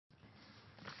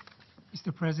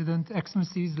Mr. President,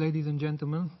 Excellencies, ladies and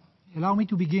gentlemen, allow me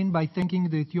to begin by thanking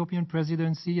the Ethiopian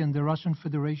Presidency and the Russian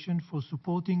Federation for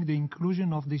supporting the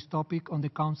inclusion of this topic on the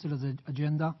Council's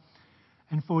agenda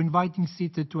and for inviting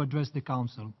CTED to address the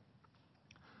Council.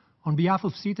 On behalf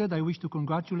of CTED, I wish to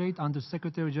congratulate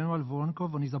Under-Secretary General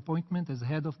Voronkov on his appointment as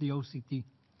head of the OCT.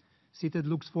 CTED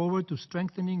looks forward to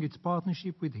strengthening its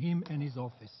partnership with him and his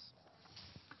office.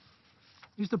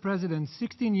 Mr. President,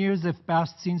 16 years have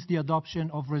passed since the adoption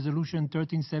of Resolution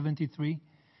 1373,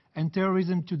 and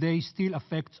terrorism today still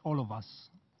affects all of us.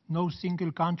 No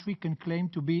single country can claim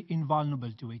to be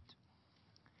invulnerable to it.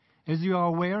 As you are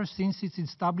aware, since its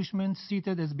establishment,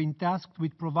 CTED has been tasked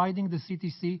with providing the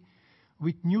CTC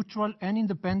with neutral and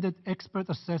independent expert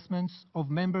assessments of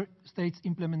member states'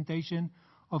 implementation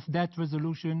of that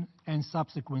resolution and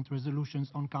subsequent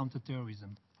resolutions on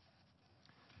counterterrorism.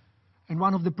 And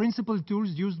one of the principal tools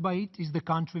used by it is the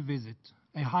country visit,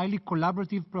 a highly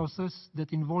collaborative process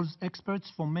that involves experts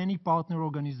from many partner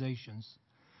organizations.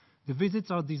 The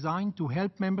visits are designed to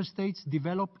help member states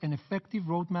develop an effective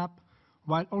roadmap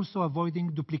while also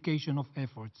avoiding duplication of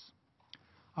efforts.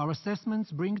 Our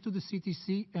assessments bring to the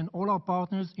CTC and all our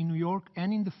partners in New York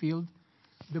and in the field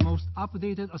the most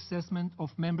updated assessment of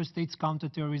member states'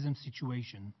 counterterrorism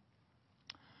situation.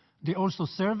 They also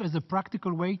serve as a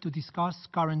practical way to discuss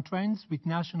current trends with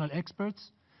national experts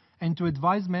and to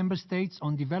advise member states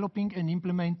on developing and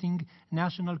implementing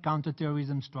national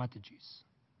counterterrorism strategies.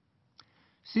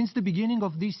 Since the beginning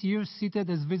of this year, CTED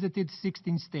has visited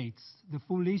 16 states. The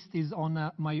full list is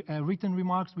on my written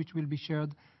remarks, which will be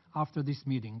shared after this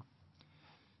meeting.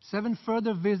 7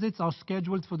 further visits are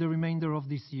scheduled for the remainder of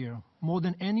this year, more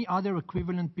than any other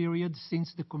equivalent period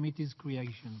since the committee's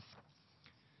creation.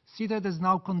 CTED has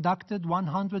now conducted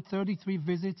 133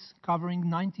 visits covering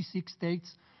 96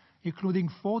 states, including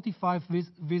 45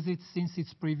 visits since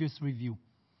its previous review.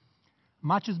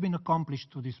 Much has been accomplished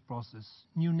through this process.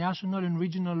 New national and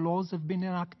regional laws have been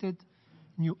enacted,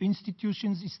 new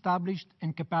institutions established,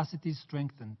 and capacities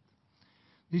strengthened.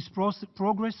 This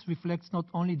progress reflects not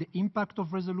only the impact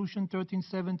of Resolution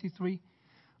 1373,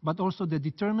 but also the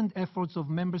determined efforts of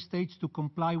member states to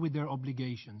comply with their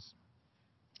obligations.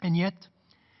 And yet,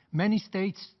 many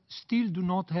states still do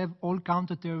not have all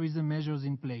counterterrorism measures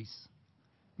in place.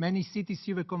 Many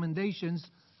CTC recommendations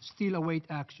still await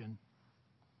action.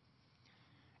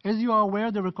 As you are aware,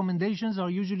 the recommendations are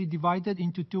usually divided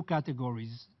into 2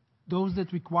 categories: those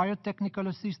that require technical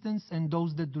assistance and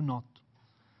those that do not.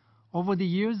 Over the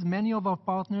years, many of our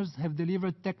partners have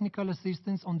delivered technical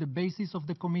assistance on the basis of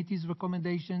the committee's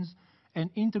recommendations and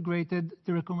integrated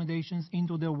the recommendations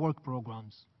into their work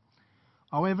programs.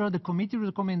 However, the committee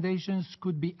recommendations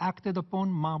could be acted upon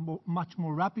much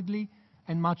more rapidly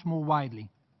and much more widely.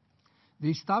 The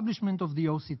establishment of the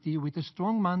OCT with a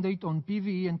strong mandate on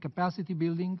PVE and capacity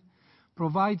building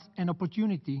provides an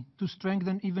opportunity to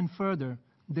strengthen even further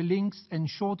the links and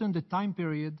shorten the time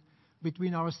period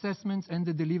between our assessments and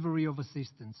the delivery of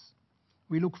assistance.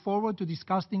 We look forward to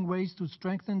discussing ways to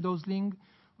strengthen those links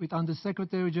with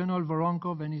Under-Secretary General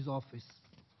Voronkov and his office.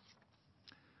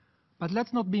 But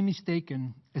let's not be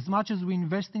mistaken. As much as we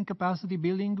invest in capacity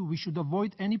building, we should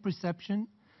avoid any perception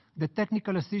that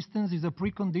technical assistance is a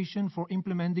precondition for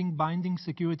implementing binding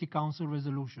Security Council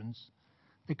resolutions.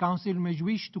 The Council may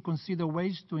wish to consider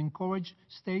ways to encourage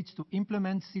states to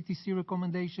implement CTC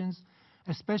recommendations,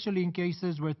 especially in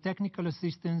cases where technical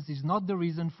assistance is not the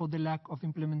reason for the lack of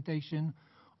implementation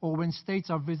or when states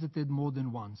are visited more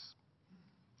than once.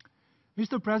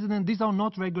 Mr. President, these are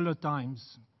not regular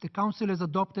times. The Council has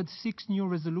adopted 6 new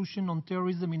resolutions on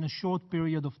terrorism in a short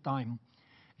period of time,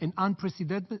 an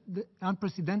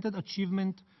unprecedented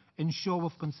achievement and show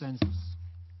of consensus.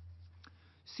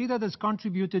 CTED has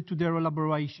contributed to their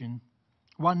elaboration.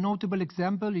 One notable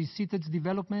example is CTED's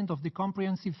development of the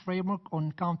comprehensive framework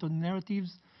on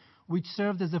counter-narratives, which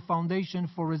served as a foundation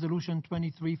for Resolution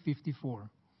 2354.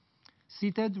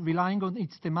 CTED, relying on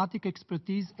its thematic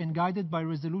expertise and guided by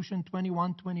Resolution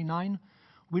 2129,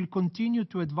 will continue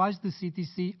to advise the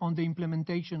CTC on the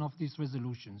implementation of these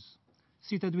resolutions.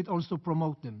 CTED will also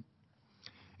promote them.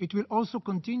 It will also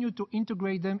continue to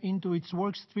integrate them into its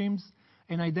work streams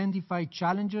and identify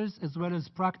challenges as well as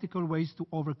practical ways to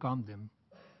overcome them.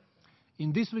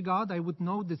 In this regard, I would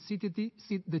note that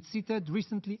CTED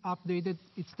recently updated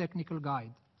its technical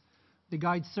guide. The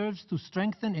guide serves to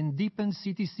strengthen and deepen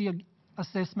CTC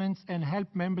assessments and help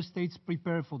member states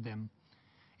prepare for them.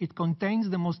 It contains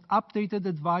the most updated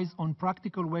advice on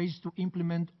practical ways to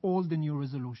implement all the new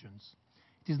resolutions.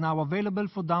 It is now available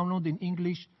for download in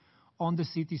English on the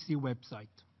CTC website.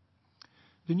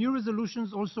 The new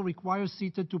resolutions also require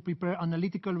CTED to prepare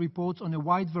analytical reports on a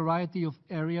wide variety of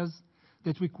areas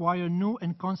that require new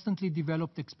and constantly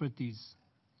developed expertise.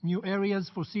 New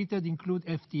areas for CTED include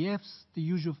FTFs, the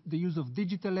use of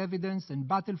digital evidence and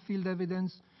battlefield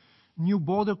evidence, new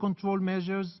border control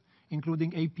measures,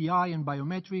 including API and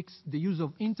biometrics, the use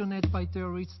of internet by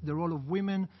terrorists, the role of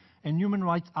women, and human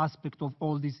rights aspect of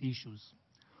all these issues.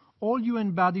 All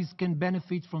UN bodies can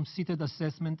benefit from CTED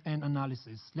assessment and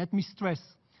analysis. Let me stress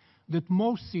that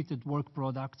most CTED work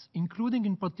products, including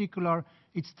in particular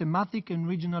its thematic and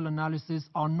regional analysis,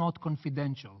 are not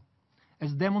confidential.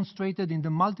 As demonstrated in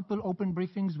the multiple open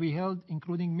briefings we held,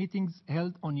 including meetings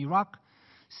held on Iraq,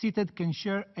 CTED can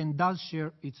share and does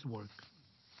share its work.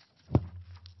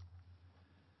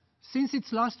 Since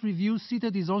its last review,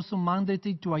 CTED is also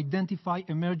mandated to identify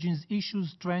emerging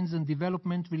issues, trends, and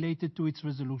development related to its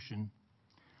resolution.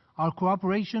 Our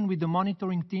cooperation with the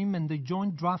monitoring team and the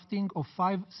joint drafting of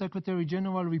 5 Secretary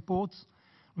General reports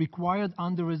required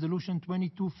under Resolution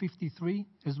 2253,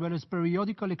 as well as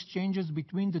periodical exchanges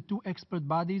between the 2 expert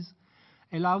bodies,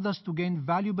 allowed us to gain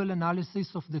valuable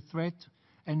analysis of the threat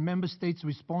and Member States'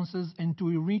 responses and to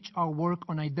enrich our work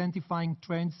on identifying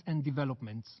trends and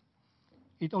developments.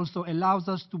 It also allows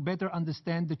us to better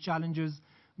understand the challenges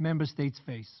Member States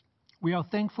face. We are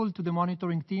thankful to the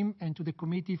monitoring team and to the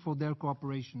committee for their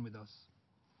cooperation with us.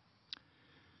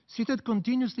 CTED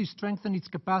continuously strengthens its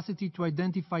capacity to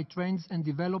identify trends and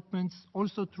developments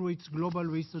also through its global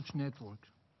research network.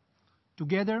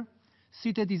 Together,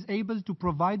 CTED is able to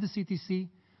provide the CTC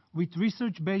with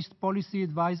research-based policy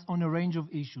advice on a range of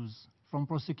issues, from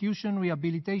prosecution,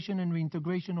 rehabilitation and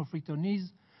reintegration of returnees,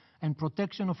 and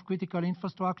protection of critical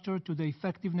infrastructure to the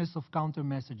effectiveness of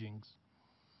counter-messaging.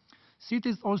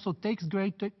 CTED also takes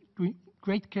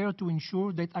great care to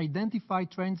ensure that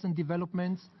identified trends and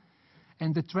developments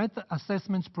and the threat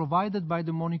assessments provided by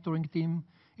the monitoring team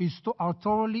are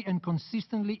thoroughly and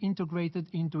consistently integrated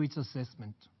into its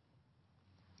assessment.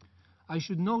 I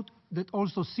should note that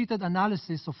also CTED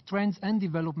analysis of trends and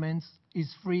developments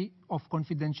is free of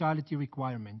confidentiality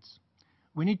requirements.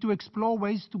 We need to explore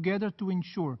ways together to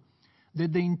ensure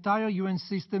that the entire UN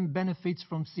system benefits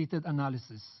from CTED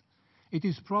analysis. It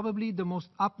is probably the most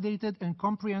updated and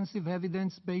comprehensive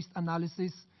evidence-based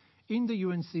analysis in the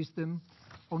UN system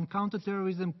on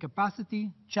counterterrorism capacity,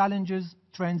 challenges,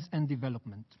 trends, and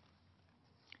development.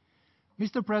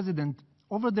 Mr. President,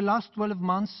 over the last 12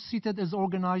 months, CTED has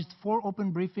organized 4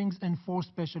 open briefings and 4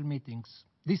 special meetings.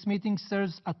 This meeting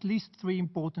serves at least 3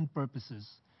 important purposes.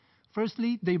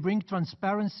 Firstly, they bring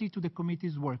transparency to the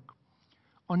committee's work.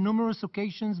 On numerous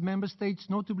occasions, Member States,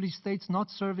 notably states not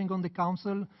serving on the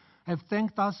Council, have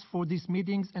thanked us for these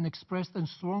meetings and expressed a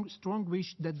strong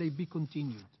wish that they be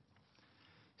continued.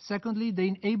 Secondly, they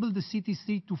enable the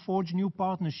CTC to forge new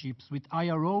partnerships with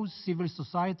IROs, civil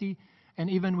society, and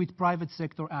even with private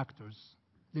sector actors.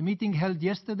 The meeting held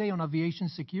yesterday on aviation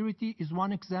security is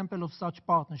one example of such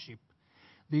partnership.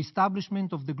 The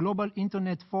establishment of the Global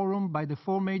Internet Forum by the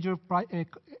 4 major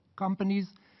companies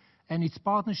and its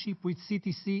partnership with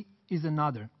CTC is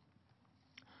another.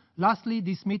 Lastly,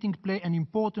 this meeting plays an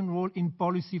important role in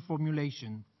policy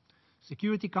formulation.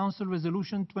 Security Council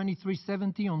Resolution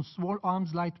 2370 on small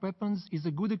arms light weapons is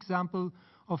a good example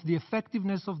of the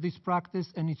effectiveness of this practice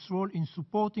and its role in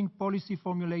supporting policy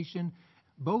formulation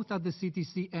both at the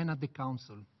CTC and at the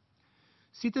Council.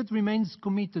 CTED remains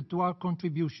committed to our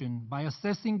contribution by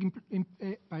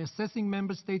assessing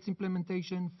Member States'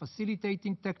 implementation,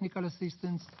 facilitating technical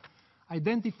assistance,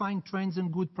 identifying trends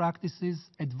and good practices,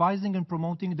 advising and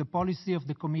promoting the policy of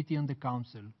the Committee and the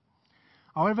Council.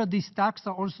 However, these tasks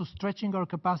are also stretching our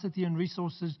capacity and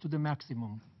resources to the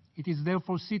maximum. It is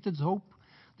therefore CTED's hope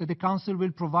that the Council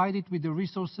will provide it with the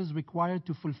resources required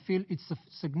to fulfill its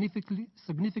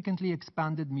significantly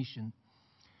expanded mission.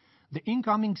 The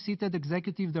incoming CTED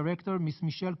Executive Director, Ms.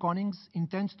 Michelle Konings,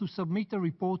 intends to submit a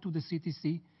report to the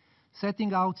CTC,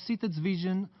 setting out CTED's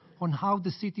vision on how the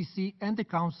CTC and the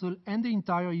Council and the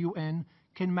entire UN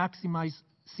can maximize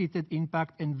CTED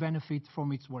impact and benefit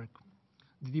from its work.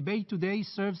 The debate today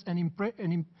serves an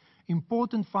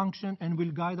important function and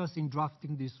will guide us in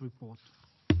drafting this report.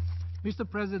 Mr.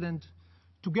 President,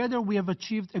 together we have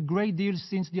achieved a great deal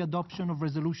since the adoption of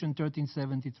Resolution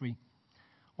 1373.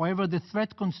 However, the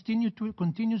threat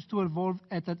continues to evolve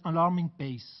at an alarming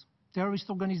pace. Terrorist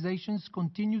organizations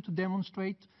continue to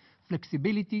demonstrate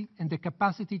flexibility and the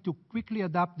capacity to quickly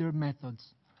adapt their methods.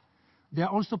 They are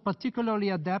also particularly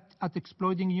adept at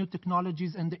exploiting new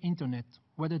technologies and the internet,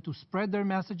 whether to spread their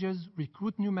messages,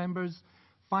 recruit new members,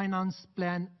 finance,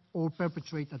 plan, or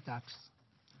perpetrate attacks.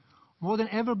 More than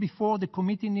ever before, the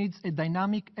committee needs a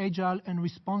dynamic, agile, and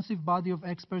responsive body of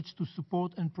experts to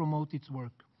support and promote its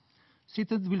work.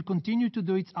 CTED will continue to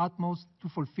do its utmost to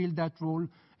fulfill that role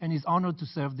and is honored to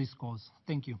serve this cause.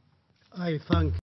 Thank you. I thank